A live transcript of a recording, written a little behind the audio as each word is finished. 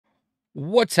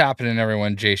What's happening,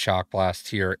 everyone? JayShockblast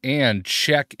here, and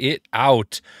check it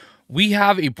out. We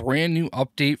have a brand new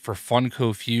update for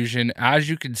Funko Fusion. As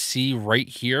you can see right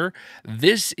here,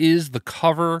 this is the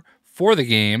cover for the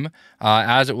game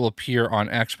as it will appear on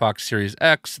Xbox Series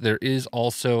X. There is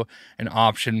also an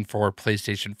option for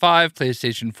PlayStation 5,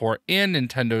 PlayStation 4, and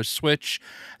Nintendo Switch.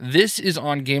 This is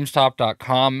on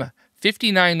GameStop.com.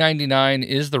 $59.99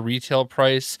 is the retail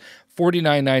price,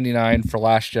 $49.99 for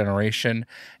last generation,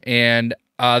 and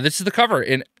this is the cover.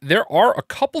 And there are a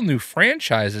couple new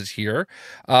franchises here.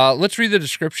 Let's read the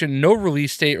description. No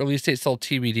release date. Release date still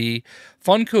TBD.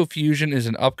 Funko Fusion is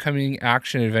an upcoming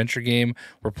action-adventure game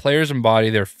where players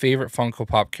embody their favorite Funko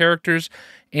Pop characters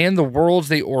and the worlds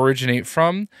they originate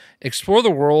from. Explore the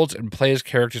worlds and play as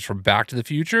characters from Back to the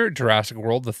Future, Jurassic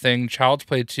World, The Thing, Child's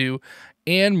Play 2,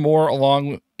 and more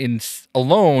alone in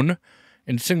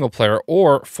single player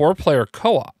or 4-player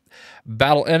co-op.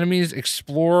 Battle enemies,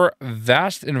 explore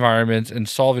vast environments, and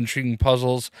solve intriguing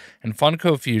puzzles in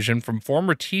Funko Fusion from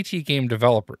former TT game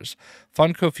developers.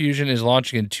 Funko Fusion is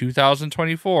launching in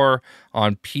 2024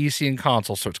 on PC and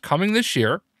console, so it's coming this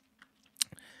year.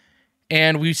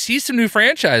 And we see some new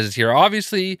franchises here.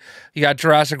 Obviously, you got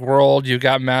Jurassic World, you've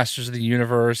got Masters of the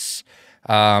Universe,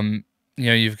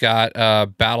 you've got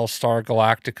Battlestar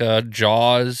Galactica,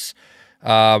 Jaws,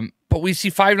 but we see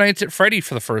Five Nights at Freddy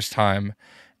for the first time.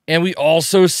 And we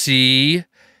also see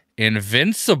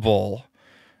Invincible.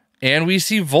 And we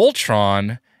see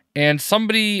Voltron. And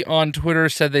somebody on Twitter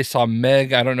said they saw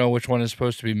Meg. I don't know which one is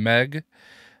supposed to be Meg.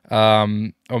 Or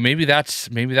maybe that's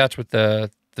what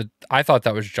the I thought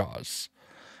that was Jaws.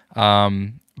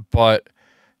 But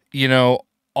you know,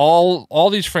 all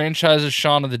these franchises,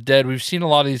 Shaun of the Dead, we've seen a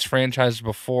lot of these franchises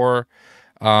before.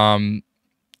 But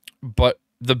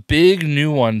the big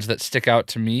new ones that stick out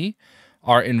to me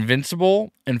are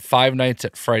Invincible and Five Nights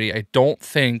at Freddy. I don't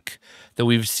think that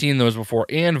we've seen those before.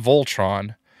 And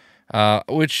Voltron,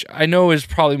 which I know is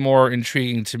probably more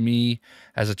intriguing to me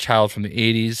as a child from the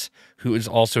 80s, who is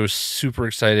also super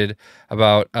excited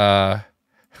about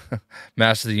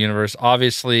Master of the Universe.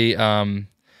 Obviously, with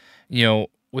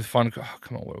Funko... Oh,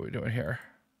 come on, what are we doing here?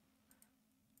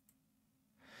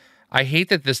 I hate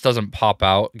that this doesn't pop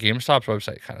out. GameStop's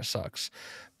website kind of sucks.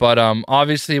 But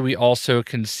obviously, we also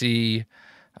can see,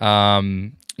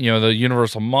 the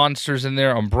Universal Monsters in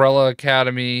there, Umbrella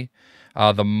Academy,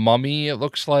 the Mummy. It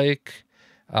looks like,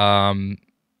 let's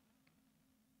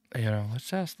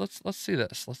see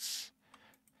this.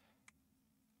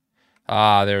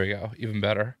 There we go, even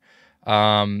better.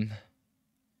 I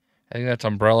think that's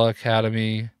Umbrella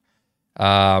Academy.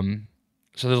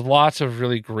 So there's lots of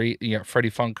really great, Freddy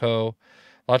Funko,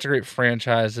 lots of great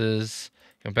franchises.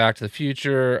 Back to the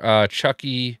Future,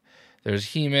 Chucky, there's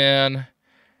He-Man,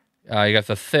 you got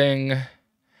The Thing.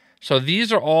 So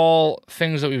these are all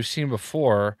things that we've seen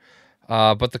before,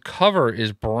 but the cover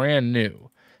is brand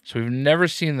new. So we've never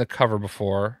seen the cover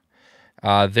before.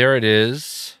 There it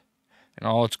is in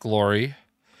all its glory.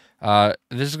 This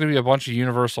is going to be a bunch of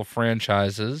Universal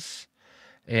franchises,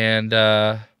 and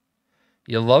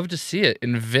you love to see it.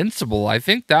 Invincible, I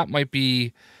think that might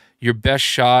be your best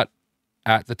shot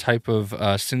at the type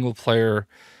of single-player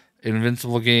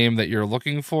Invincible game that you're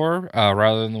looking for,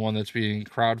 rather than the one that's being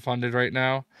crowdfunded right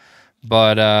now.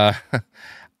 But I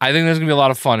think there's going to be a lot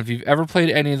of fun. If you've ever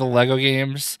played any of the Lego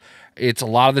games, it's a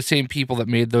lot of the same people that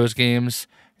made those games,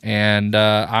 and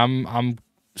I'm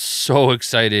so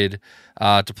excited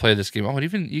to play this game. Oh, you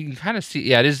can kind of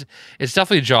see, it's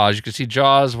definitely Jaws. You can see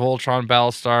Jaws, Voltron,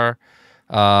 Battlestar,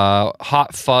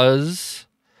 Hot Fuzz,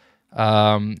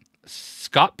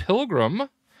 Scott Pilgrim.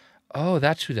 Oh,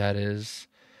 that's who that is.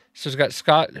 So it's got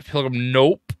Scott Pilgrim.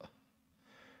 Nope.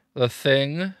 The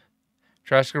Thing.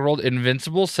 Jurassic World.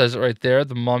 Invincible. Says it right there.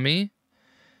 The Mummy.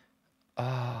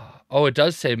 Oh, it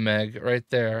does say Meg right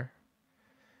there.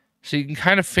 So you can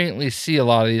kind of faintly see a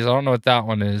lot of these. I don't know what that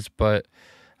one is, but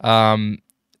yeah.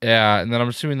 And then I'm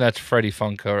assuming that's Freddy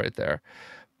Funko right there.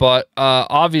 But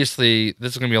obviously,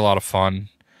 this is going to be a lot of fun.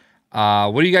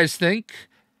 What do you guys think?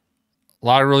 A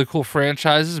lot of really cool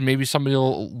franchises. Maybe somebody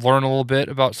will learn a little bit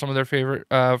about some of their favorite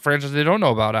franchises they don't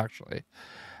know about, actually.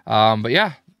 But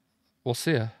yeah, we'll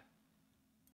see ya.